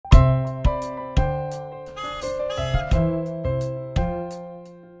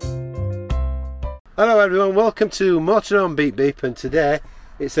Hello everyone, welcome to MotorHome Beep Beep, and today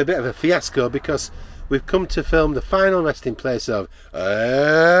it's a bit of a fiasco because we've come to film the final resting place of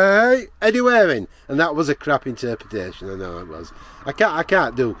Eddie Waring, and that was a crap interpretation. I know it was. I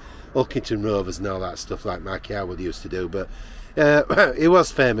can't do Hulkington Rovers and all that stuff like Mikey Howard used to do, but he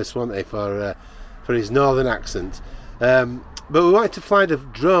was famous, wasn't he, for his northern accent. But we wanted to fly the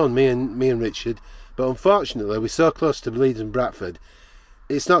drone, me and Richard, but unfortunately we're so close to Leeds and Bradford.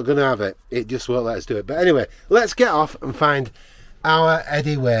 It's not going to have it. It just won't let us do it. But anyway, let's get off and find our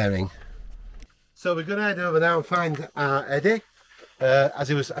Eddie Waring. So we're going to head over now and find our Eddie, as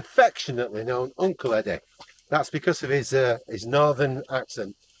he was affectionately known, Uncle Eddie. That's because of his northern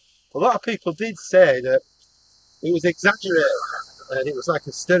accent. A lot of people did say that he was exaggerated and it was like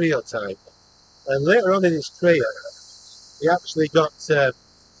a stereotype. And later on in his career, he actually got a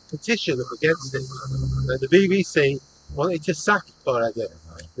petition up against him. And the BBC wanted to sack poor Eddie.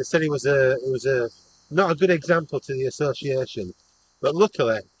 They said he was not a good example to the association, but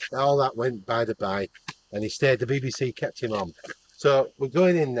luckily all that went by the by, and he stayed. The BBC kept him on. So we're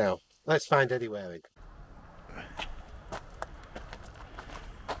going in now. Let's find Eddie Waring.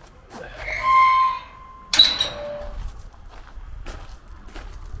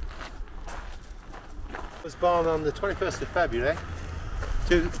 Was born on the 21st of February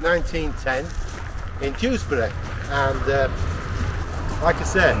 1910 in Dewsbury, and like I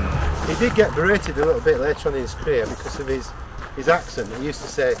said, he did get berated a little bit later on in his career because of his accent. He used to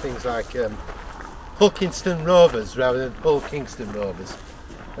say things like Hulkington Rovers rather than Hull Kingston Rovers,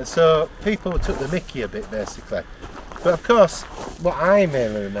 and so people took the mickey a bit basically. But of course, what I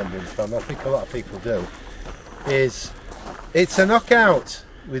mainly remember him from, I think a lot of people do, is It's a Knockout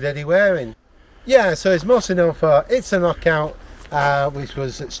with Eddie Waring. Yeah, so he's mostly known for It's a Knockout, which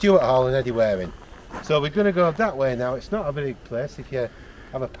was at Stuart Hall and Eddie Waring. So we're going to go that way now. It's not a big place if you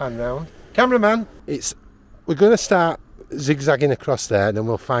have a pan round. Cameraman, we're going to start zigzagging across there and then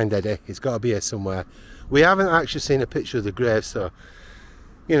we'll find Eddie. He's got to be here somewhere. We haven't actually seen a picture of the grave, so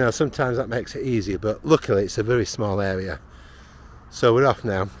you know, sometimes that makes it easier, but luckily it's a very small area. So we're off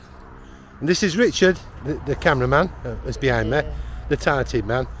now. And this is Richard, the cameraman, who's behind me, the talented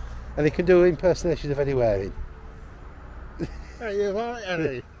man, and he can do impersonations of Eddie Waring. Are you right,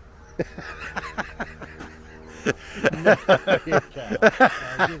 Eddie?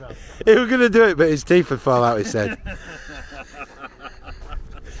 He was going to do it, but his teeth would fall out his head.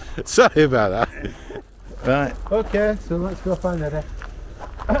 Sorry about that. Right. Okay, so let's go find Eddie.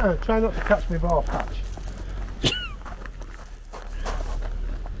 Try not to catch me ball patch.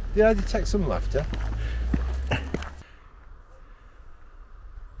 Did I detect some laughter?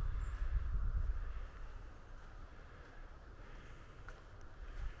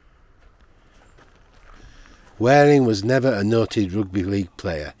 Waring was never a noted rugby league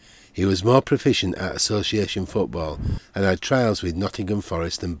player. He was more proficient at association football and had trials with Nottingham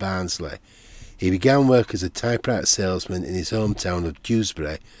Forest and Barnsley. He began work as a typewriter salesman in his hometown of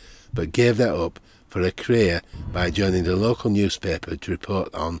Dewsbury, but gave that up for a career by joining the local newspaper to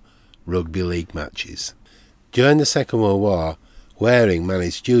report on rugby league matches. During the Second World War, Waring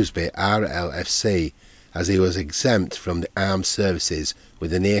managed Dewsbury RLFC as he was exempt from the armed services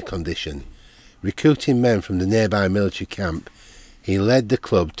with an ear condition. Recruiting men from the nearby military camp, he led the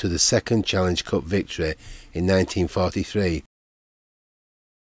club to the second Challenge Cup victory in 1943.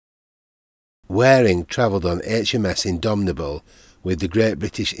 Waring travelled on HMS Indomitable with the Great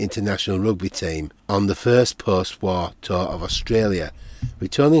British International Rugby team on the first post-war tour of Australia.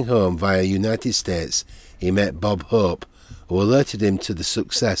 Returning home via United States, he met Bob Hope, who alerted him to the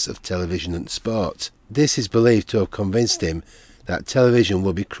success of television and sport. This is believed to have convinced him that television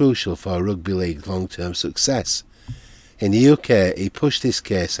would be crucial for rugby league's long-term success. In the UK, he pushed his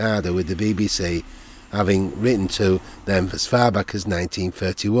case harder with the BBC, having written to them as far back as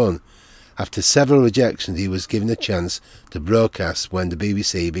 1931. After several rejections, he was given a chance to broadcast when the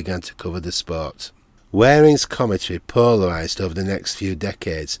BBC began to cover the sport. Waring's commentary polarised over the next few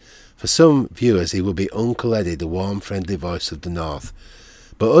decades. For some viewers, he would be Uncle Eddie, the warm, friendly voice of the North,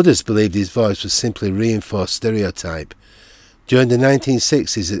 but others believed his voice was simply a reinforced stereotype. During the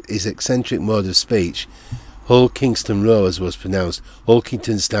 1960s, his eccentric mode of speech, Hull Kingston Rovers, was pronounced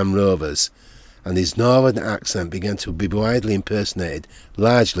Hulkington Rovers, and his northern accent began to be widely impersonated,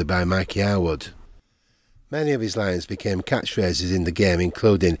 largely by Mikey Howard. Many of his lines became catchphrases in the game,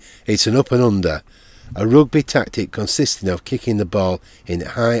 including "It's an up and under," a rugby tactic consisting of kicking the ball in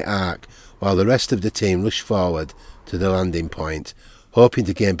high arc while the rest of the team rushed forward to the landing point, hoping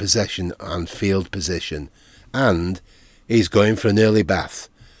to gain possession and field position, and "He's going for an early bath,"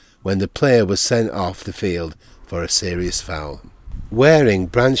 when the player was sent off the field for a serious foul. Waring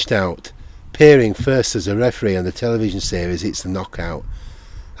branched out appearing first as a referee on the television series It's the Knockout,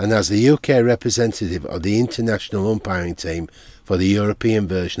 and as the UK representative of the international umpiring team for the European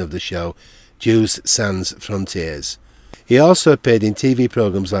version of the show Jeux Sans Frontieres. He also appeared in TV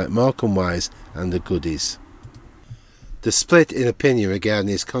programmes like Morecambe Wise and The Goodies. The split in opinion regarding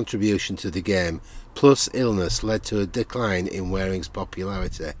his contribution to the game plus illness led to a decline in Waring's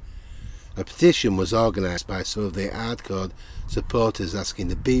popularity. A petition was organised by some of the hardcore supporters asking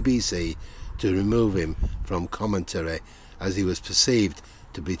the BBC to remove him from commentary, as he was perceived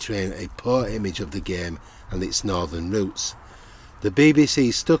to betray a poor image of the game and its northern roots. The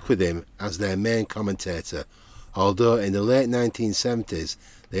BBC stuck with him as their main commentator, although in the late 1970s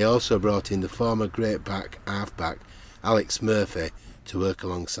they also brought in the former great halfback Alex Murphy to work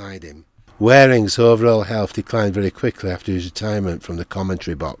alongside him. Waring's overall health declined very quickly after his retirement from the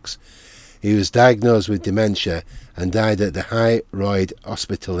commentary box. He was diagnosed with dementia and died at the High Royd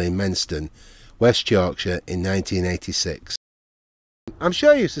Hospital in Marsden, West Yorkshire in 1986. I'm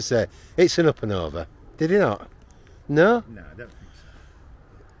sure he used to say, "It's an up and over." Did he not? No? No, I don't think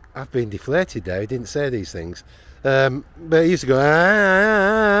so. I've been deflated there, he didn't say these things. But he used to go,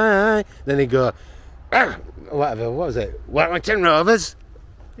 aye. Then he'd go, whatever, what was it? Warrington Rovers?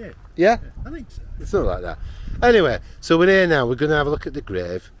 Yeah. Yeah? I think so. It's not like that. Anyway, so we're here now, we're going to have a look at the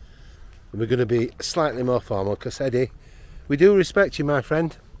grave. And we're going to be slightly more formal, because Eddie, we do respect you, my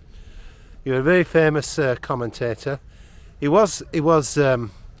friend. You're a very famous commentator. He was in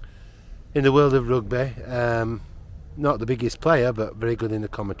the world of rugby, not the biggest player, but very good in the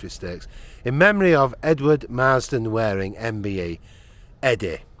commentary stakes. In memory of Edward Marsden Waring, MBE,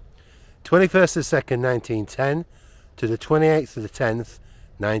 Eddie. 21st of 2nd, 1910 to the 28th of the 10th,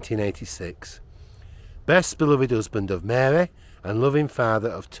 1986. Best beloved husband of Mary and loving father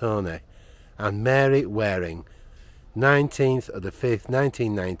of Tony and Mary Waring. 19th of the 5th,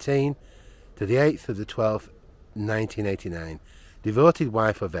 1919 to the 8th of the 12th, 1989. Devoted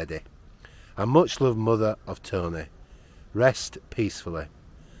wife of Eddie and much loved mother of Tony. Rest peacefully.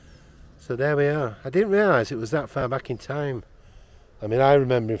 So there we are. I didn't realise it was that far back in time. I mean, I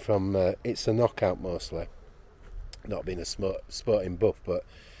remember him from It's a Knockout mostly. Not being a sporting buff, but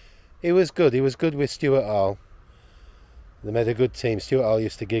he was good. He was good with Stuart Hall. They made a good team. Stuart Hall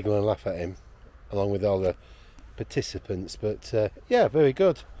used to giggle and laugh at him, along with all the participants. But yeah, very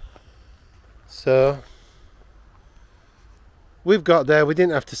good. So we've got there. We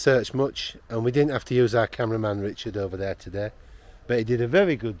didn't have to search much, and we didn't have to use our cameraman Richard over there today. But he did a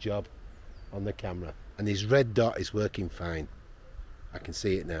very good job on the camera, and his red dot is working fine. I can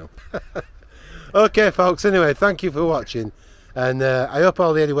see it now. Okay folks, anyway, thank you for watching, and I hope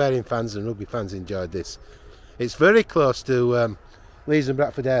all the Eddie Waring fans and rugby fans enjoyed this. It's very close to Leeds and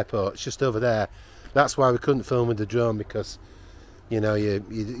Bradford Airport. It's just over there. That's why we couldn't film with the drone, because you know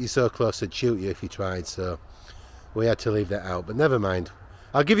you're so close to shoot you if you tried, so we had to leave that out, but never mind.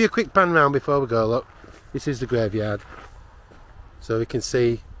 I'll give you a quick pan round before we go. Look, this is the graveyard, so we can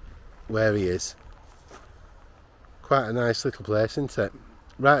see where he is. Quite a nice little place, isn't it?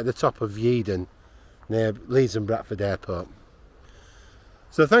 Right at the top of Yeadon, near Leeds and Bradford Airport.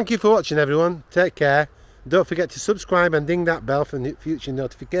 So thank you for watching, everyone. Take care. Don't forget to subscribe and ding that bell for future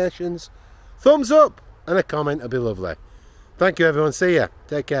notifications. Thumbs up and a comment would be lovely. Thank you, everyone. See ya.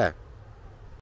 Take care.